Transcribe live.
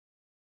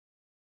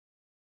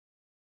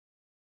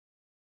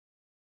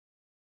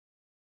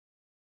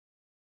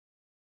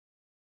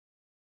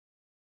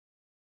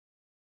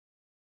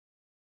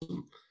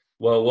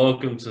Well,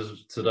 welcome to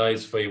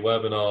today's free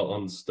webinar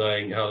on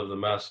staying out of the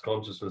mass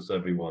consciousness,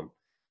 everyone.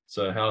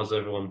 So how's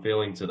everyone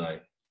feeling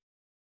today?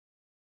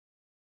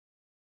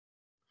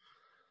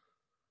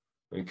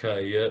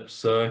 Okay, yep,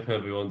 so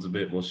everyone's a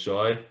bit more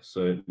shy,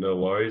 so no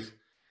worries.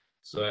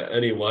 So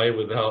anyway,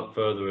 without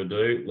further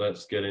ado,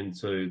 let's get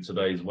into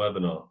today's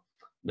webinar.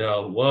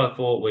 Now, what I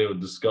thought we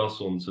would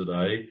discuss on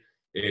today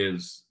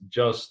is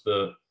just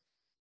the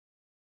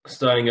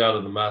staying out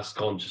of the mass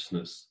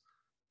consciousness.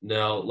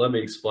 Now, let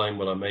me explain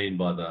what I mean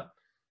by that.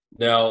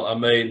 Now, I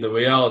mean, the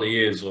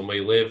reality is when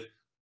we live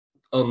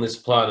on this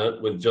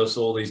planet with just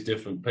all these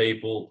different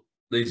people,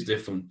 these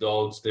different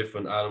dogs,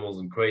 different animals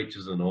and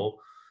creatures and all,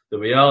 the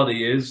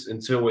reality is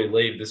until we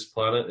leave this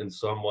planet in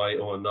some way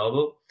or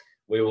another,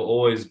 we will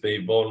always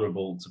be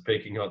vulnerable to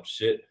picking up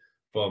shit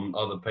from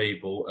other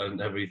people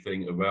and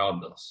everything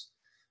around us.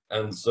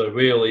 And so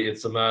really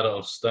it's a matter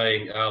of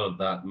staying out of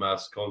that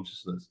mass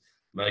consciousness,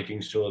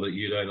 making sure that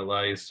you don't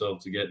allow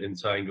yourself to get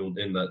entangled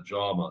in that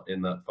drama,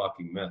 in that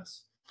fucking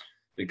mess.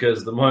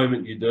 Because the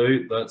moment you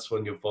do, that's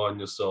when you'll find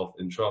yourself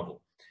in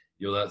trouble.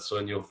 That's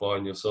when you'll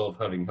find yourself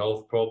having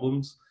health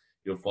problems.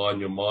 You'll find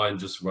your mind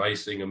just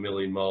racing a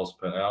million miles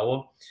per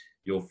hour.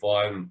 You'll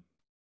find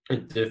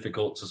it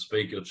difficult to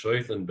speak your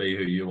truth and be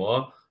who you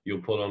are.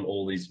 You'll put on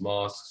all these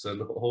masks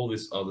and all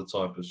this other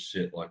type of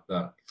shit like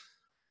that.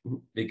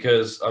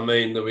 Because, I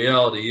mean, the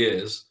reality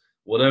is,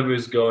 whatever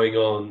is going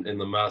on in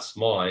the mass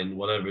mind,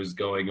 whatever is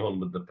going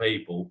on with the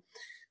people,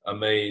 I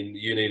mean,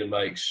 you need to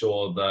make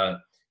sure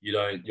that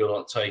you're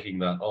not taking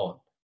that on.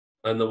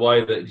 And the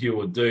way that you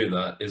would do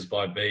that is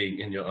by being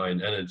in your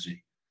own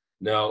energy.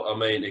 Now, I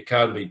mean, it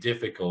can be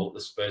difficult,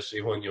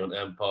 especially when you're an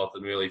empath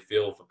and really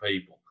feel for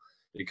people.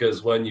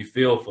 Because when you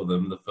feel for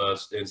them, the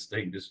first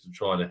instinct is to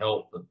try to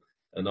help them.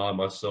 And I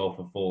myself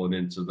have fallen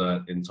into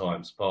that in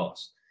times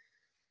past.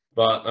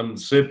 But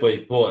simply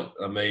put,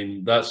 I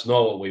mean, that's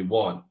not what we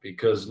want,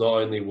 because not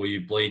only will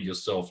you bleed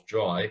yourself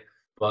dry,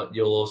 but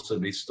you'll also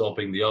be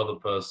stopping the other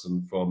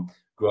person from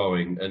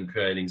growing and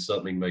creating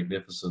something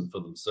magnificent for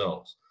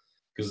themselves.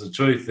 Because the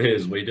truth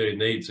is, we do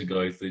need to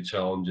go through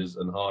challenges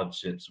and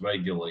hardships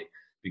regularly,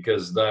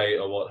 because they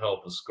are what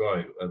help us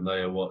grow and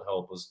they are what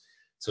help us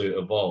to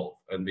evolve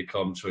and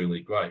become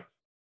truly great.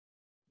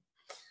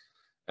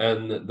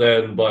 And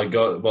then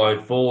by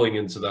falling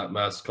into that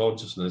mass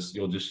consciousness,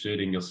 you're just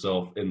shooting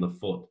yourself in the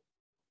foot.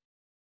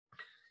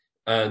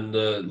 And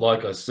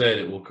like I said,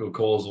 it will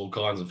cause all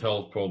kinds of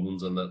health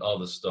problems and that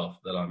other stuff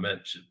that I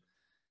mentioned.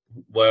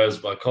 Whereas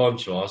by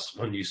contrast,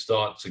 when you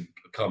start to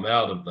come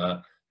out of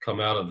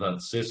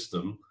that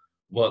system,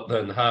 what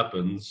then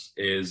happens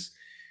is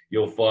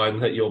you'll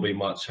find that you'll be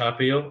much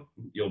happier,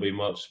 you'll be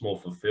much more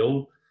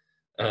fulfilled,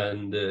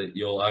 and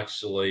you'll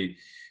actually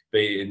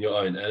be in your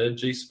own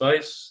energy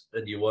space,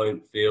 and you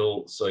won't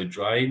feel so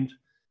drained,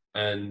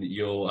 and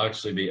you'll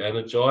actually be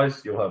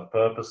energized. You'll have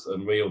purpose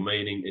and real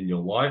meaning in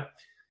your life.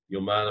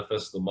 You'll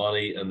manifest the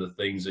money and the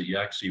things that you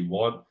actually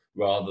want,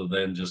 rather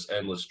than just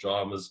endless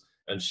dramas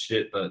and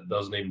shit that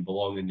doesn't even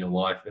belong in your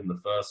life in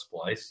the first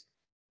place.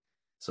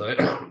 So,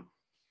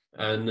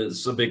 and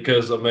so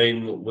because, I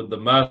mean, with the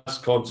mass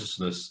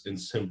consciousness, in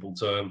simple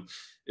terms,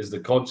 is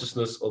the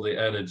consciousness or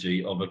the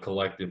energy of a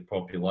collective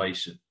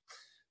population.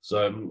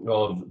 So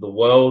of the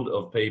world,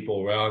 of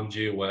people around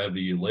you, wherever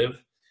you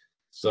live.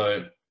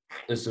 So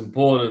it's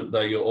important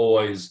that you're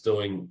always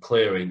doing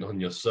clearing on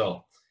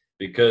yourself,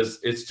 because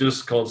it's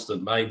just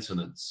constant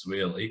maintenance,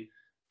 really.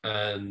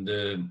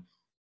 And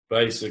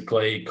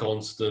basically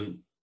constant,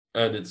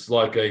 and it's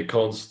like a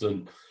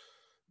constant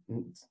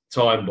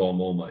time bomb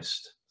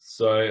almost.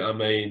 So, I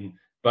mean,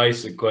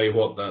 basically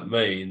what that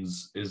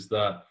means is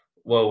that,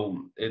 well,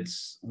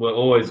 we're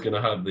always going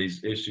to have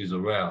these issues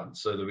around.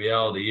 So the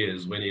reality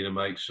is we need to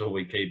make sure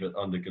we keep it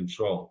under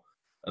control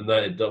and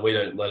that we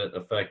don't let it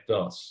affect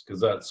us,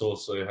 because that's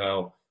also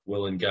how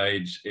we'll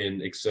engage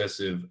in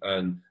excessive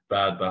and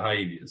bad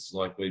behaviors,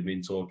 like we've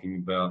been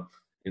talking about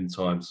in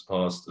times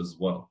past as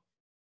well.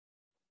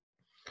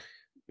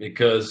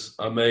 Because,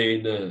 I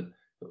mean,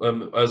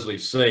 as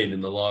we've seen in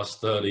the last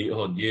 30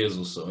 odd years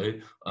or so,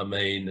 I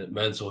mean,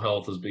 mental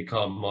health has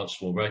become much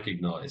more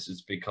recognized.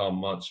 It's become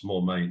much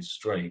more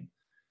mainstream,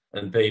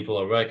 and people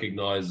are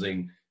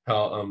recognizing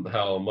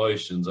how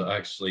emotions are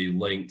actually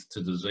linked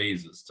to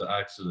diseases, to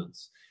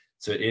accidents,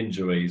 to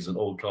injuries, and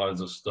all kinds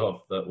of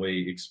stuff that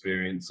we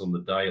experience on the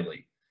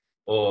daily,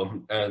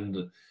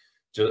 and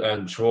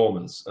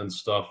traumas and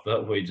stuff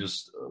that we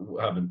just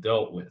haven't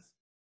dealt with.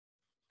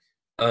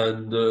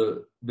 And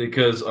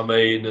because, I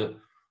mean,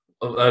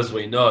 as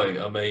we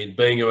know, I mean,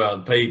 being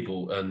around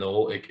people and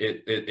all,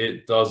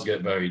 it does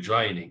get very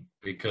draining,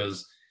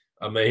 because,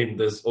 I mean,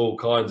 there's all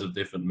kinds of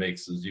different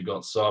mixes. You've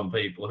got some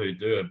people who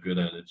do have good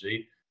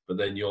energy, but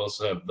then you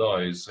also have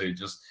those who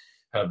just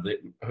have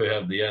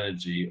the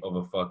energy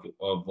of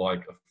like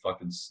a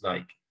fucking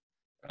snake,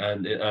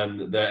 and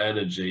their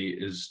energy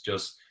is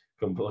just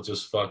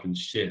fucking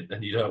shit,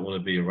 and you don't want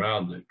to be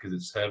around it because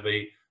it's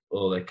heavy,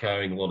 or they're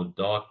carrying a lot of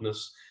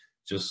darkness,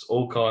 just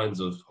all kinds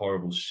of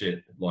horrible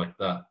shit like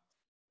that.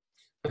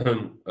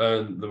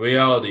 And the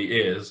reality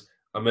is,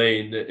 I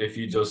mean, if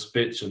you just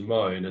bitch and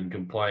moan and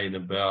complain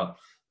about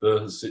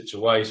the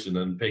situation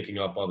and picking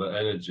up other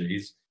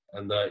energies,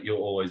 and that you'll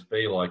always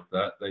be like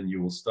that, then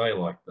you will stay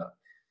like that,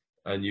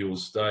 and you'll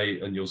stay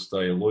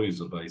a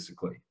loser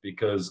basically.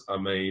 Because I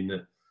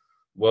mean,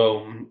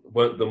 well,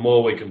 the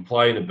more we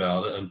complain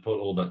about it and put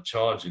all that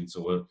charge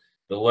into it,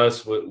 the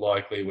less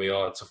likely we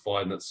are to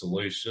find that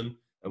solution,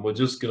 and we're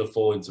just going to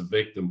fall into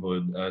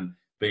victimhood and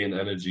be an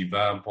energy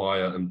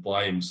vampire and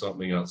blame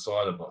something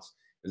outside of us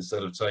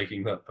instead of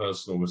taking that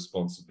personal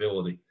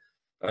responsibility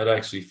and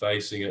actually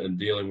facing it and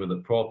dealing with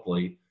it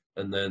properly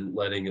and then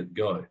letting it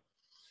go.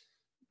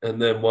 And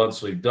then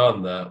once we've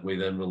done that, we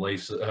then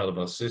release it out of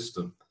our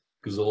system,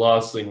 because the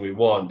last thing we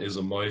want is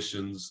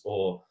emotions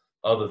or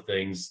other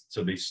things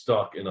to be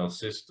stuck in our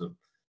system,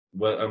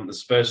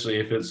 especially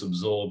if it's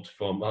absorbed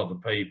from other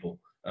people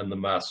and the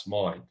mass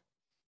mind.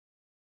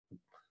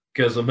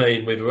 Because I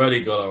mean, we've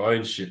already got our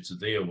own shit to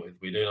deal with.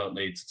 We do not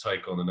need to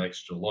take on an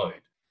extra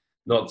load.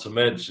 Not to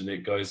mention,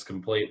 it goes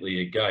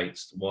completely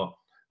against what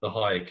the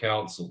higher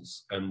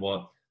councils and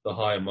what the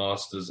higher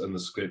masters and the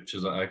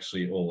scriptures are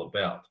actually all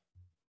about.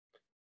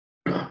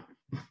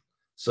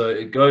 So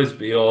it goes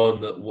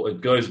beyond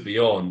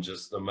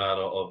just the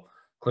matter of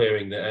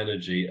clearing the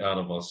energy out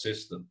of our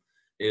system.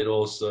 It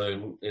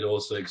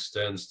also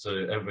extends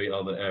to every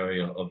other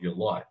area of your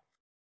life.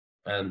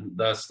 And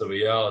that's the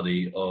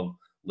reality of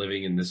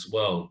living in this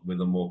world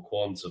with a more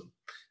quantum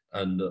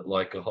and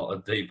like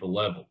a deeper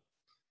level.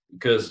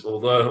 Because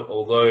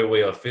although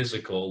we are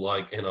physical,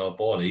 like in our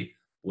body,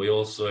 we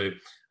also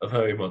are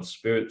very much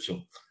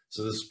spiritual.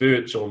 So the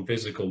spiritual and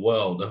physical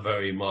world are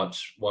very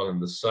much one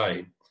and the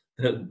same.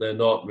 They're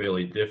not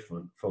really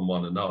different from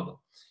one another.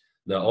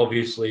 Now,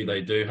 obviously,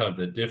 they do have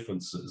their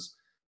differences,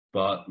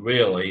 but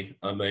really,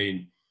 I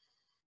mean,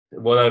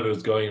 whatever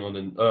is going on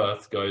in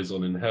earth goes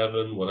on in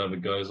heaven, whatever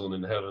goes on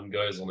in heaven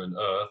goes on in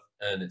earth,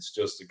 and it's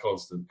just a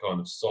constant kind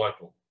of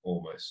cycle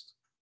almost.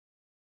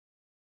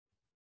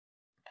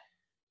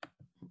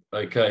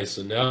 Okay,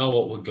 so now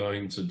what we're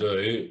going to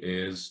do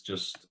is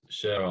just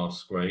share our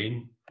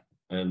screen,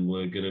 and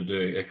we're going to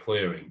do a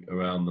clearing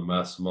around the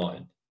mass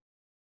mind.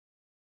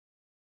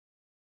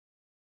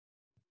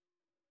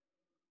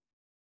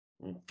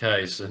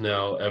 Okay, so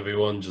now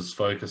everyone just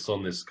focus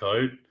on this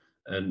code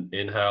and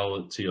inhale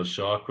it to your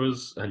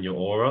chakras and your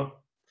aura.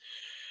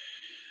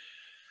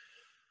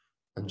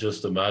 And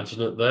just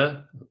imagine it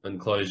there and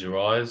close your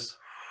eyes.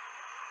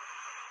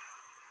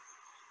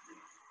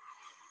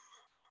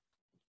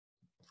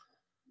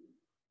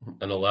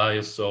 And allow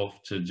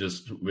yourself to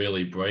just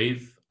really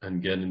breathe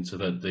and get into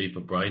that deeper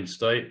brain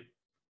state.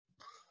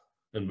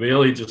 And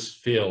really just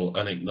feel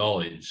and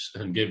acknowledge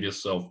and give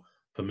yourself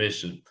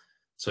permission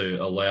to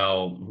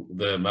allow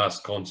the mass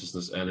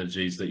consciousness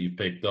energies that you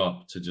picked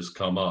up to just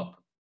come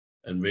up,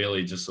 and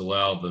really just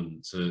allow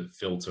them to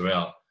filter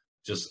out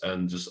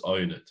and just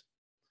own it.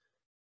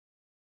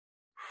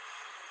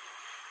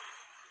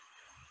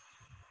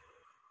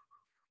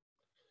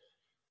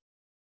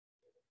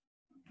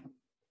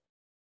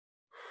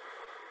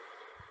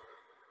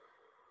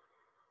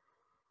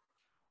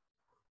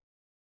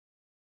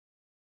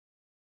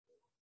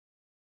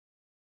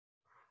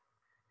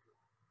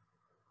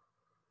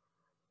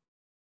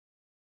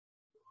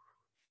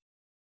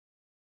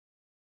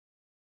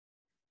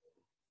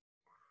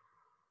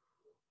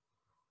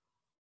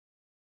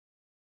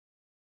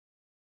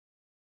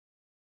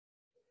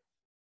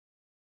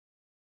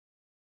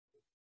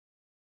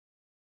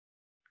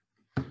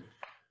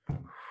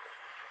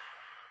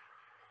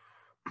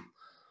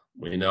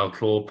 We now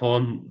call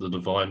upon the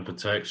divine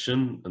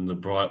protection and the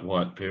bright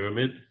white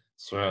pyramid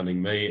surrounding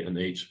me and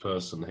each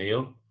person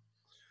here.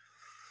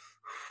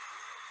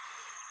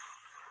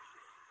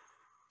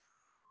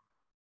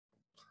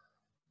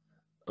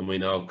 And we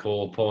now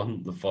call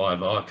upon the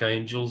 5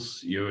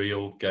 archangels,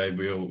 Uriel,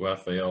 Gabriel,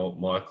 Raphael,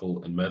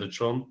 Michael, and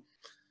Metatron,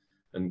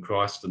 and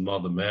Christ and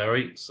Mother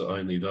Mary, so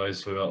only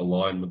those who are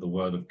aligned with the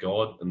Word of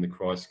God and the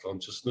Christ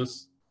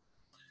consciousness.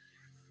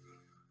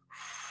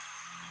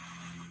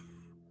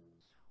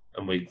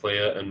 And we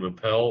clear and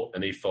repel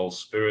any false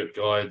spirit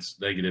guides,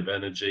 negative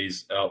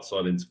energies,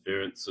 outside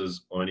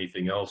interferences, or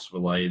anything else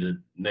related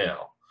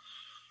now.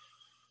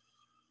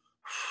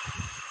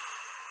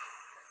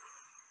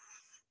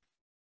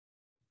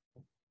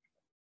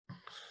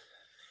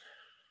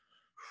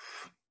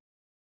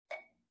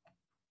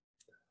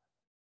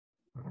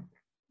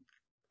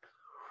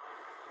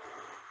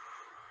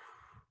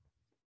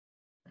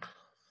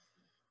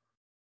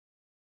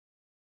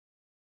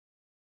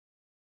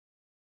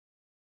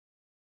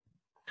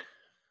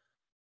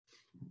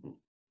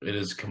 It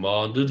is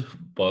commanded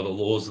by the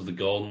laws of the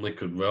golden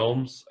liquid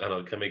realms and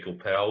our chemical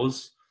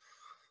powers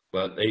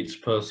that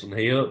each person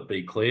here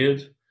be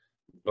cleared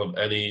of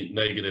any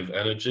negative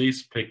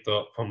energies picked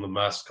up from the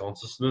mass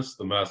consciousness,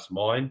 the mass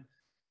mind.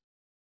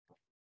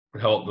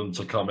 Help them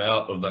to come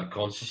out of that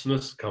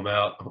consciousness, come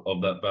out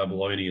of that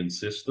Babylonian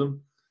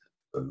system.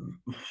 And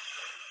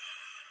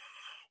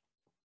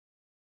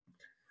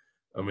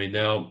we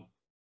now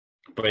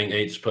bring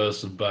each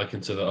person back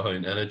into their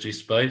own energy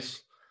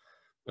space.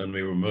 And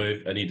we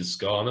remove any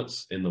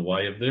discarnates in the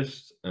way of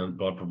this, and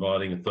by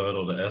providing a third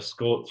order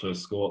escort to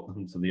escort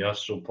them to the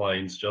astral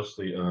planes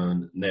justly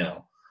earned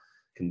now.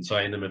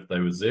 Contain them if they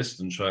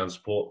resist and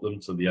transport them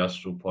to the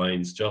astral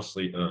planes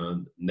justly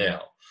earned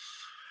now.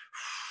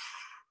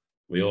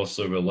 We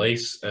also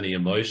release any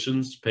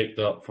emotions picked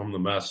up from the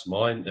mass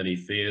mind, any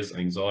fears,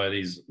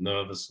 anxieties,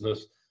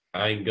 nervousness,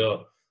 anger,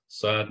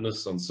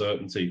 sadness,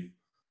 uncertainty,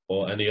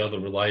 or any other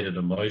related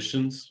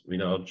emotions. We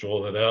now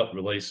draw that out,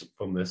 release it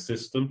from their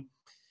system,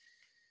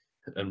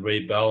 and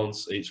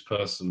rebalance each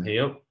person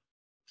here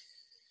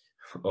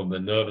of the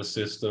nervous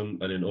system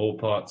and in all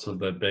parts of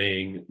their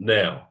being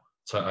now.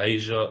 To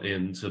Asia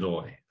in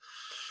Tadoi.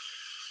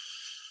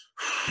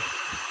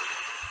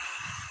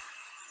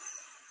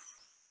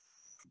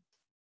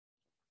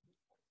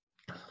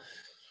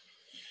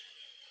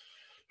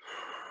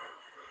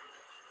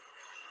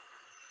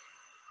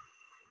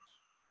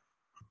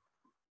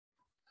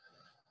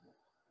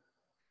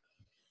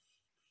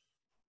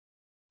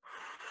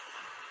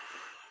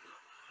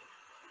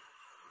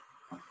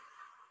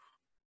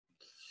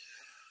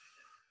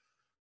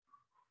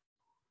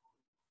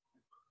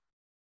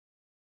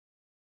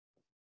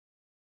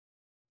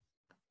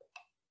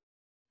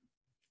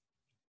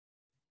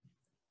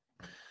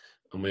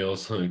 And we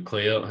also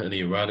clear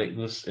any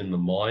erraticness in the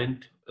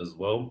mind as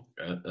well,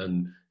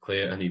 and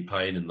clear any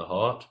pain in the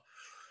heart,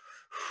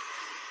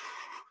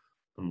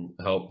 and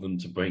help them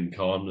to bring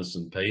calmness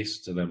and peace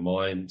to their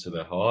mind, to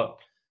their heart,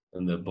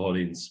 and their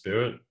body and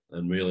spirit,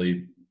 and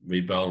really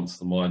rebalance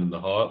the mind and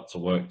the heart to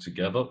work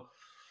together.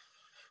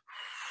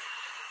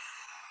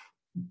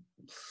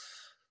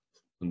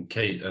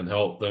 And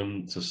help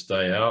them to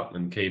stay out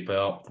and keep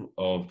out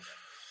of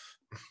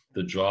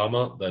the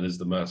drama that is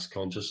the mass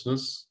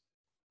consciousness,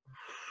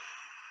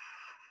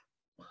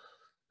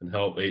 and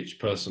help each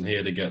person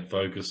here to get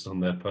focused on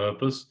their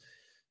purpose,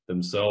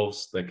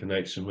 themselves, their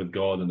connection with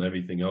God, and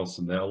everything else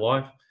in their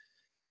life,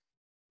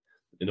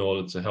 in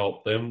order to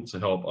help them to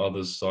help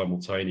others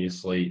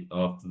simultaneously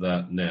after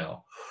that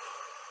now.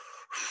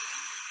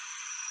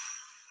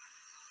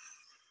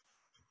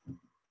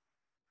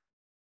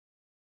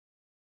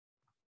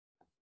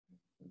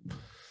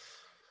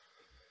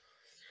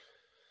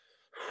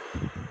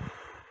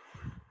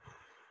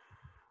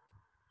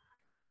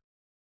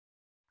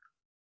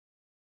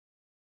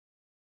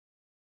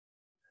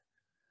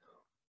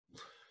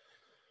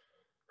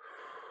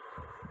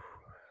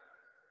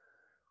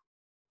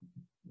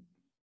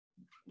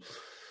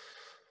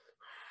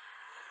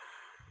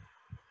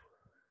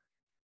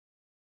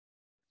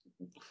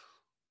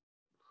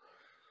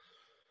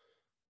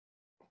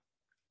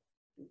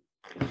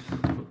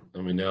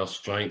 And we now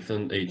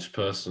strengthen each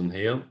person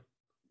here,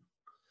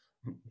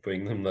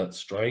 bring them that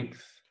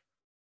strength.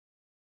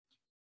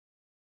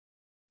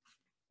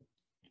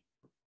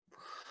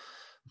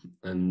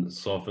 And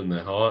soften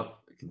their heart,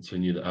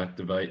 continue to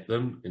activate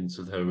them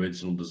into their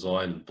original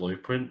design and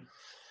blueprint.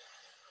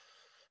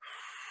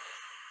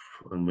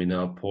 And we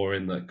now pour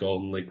in that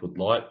golden liquid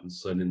light and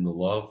send in the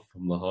love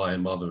from the higher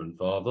mother and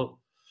father.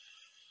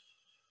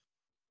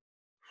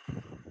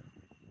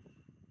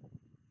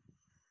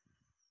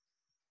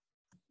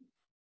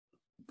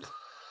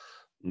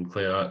 And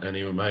clear out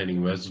any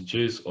remaining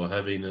residues or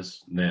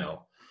heaviness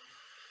now.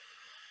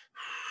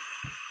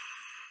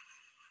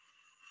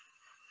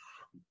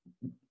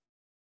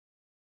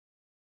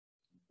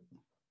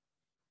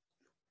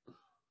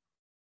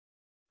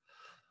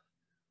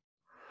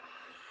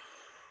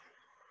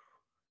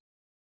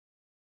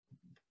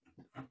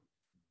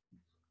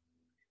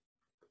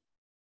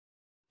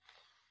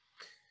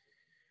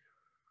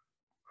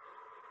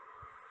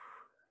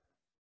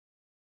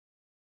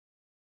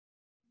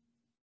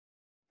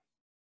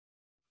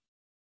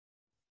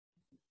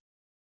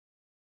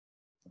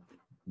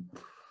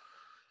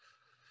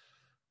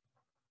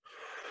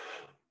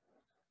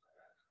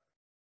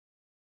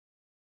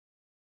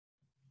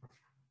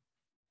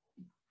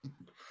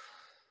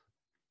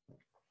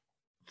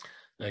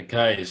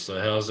 Okay,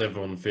 so how's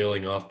everyone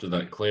feeling after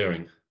that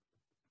clearing?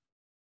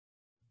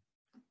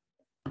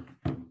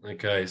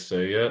 Okay, so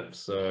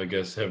I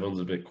guess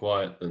everyone's a bit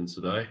quiet then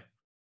today.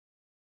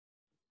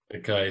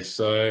 Okay,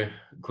 so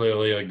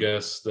clearly I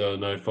guess there are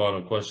no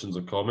final questions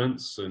or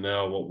comments. So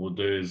now what we'll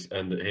do is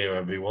end it here,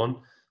 everyone.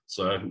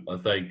 So I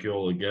thank you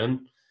all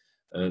again.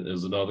 It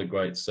was another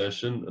great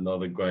session,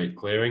 another great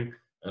clearing.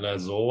 And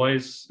as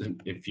always,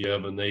 if you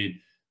ever need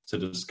to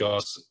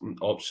discuss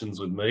options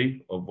with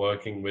me of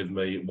working with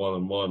me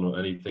one-on-one or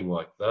anything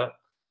like that,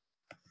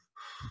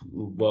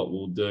 what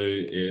we'll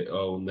do is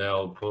I'll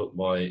now put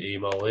my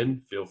email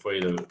in. Feel free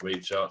to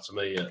reach out to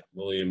me at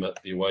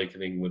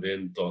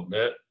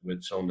william@theawakeningwithin.net,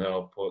 which I'll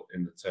now put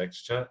in the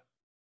text chat.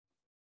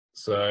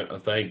 So I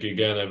thank you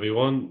again,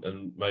 everyone,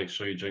 and make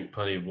sure you drink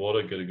plenty of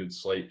water, get a good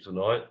sleep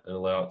tonight, and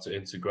allow it to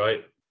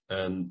integrate.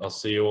 And I'll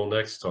see you all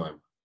next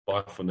time.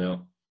 Bye for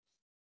now.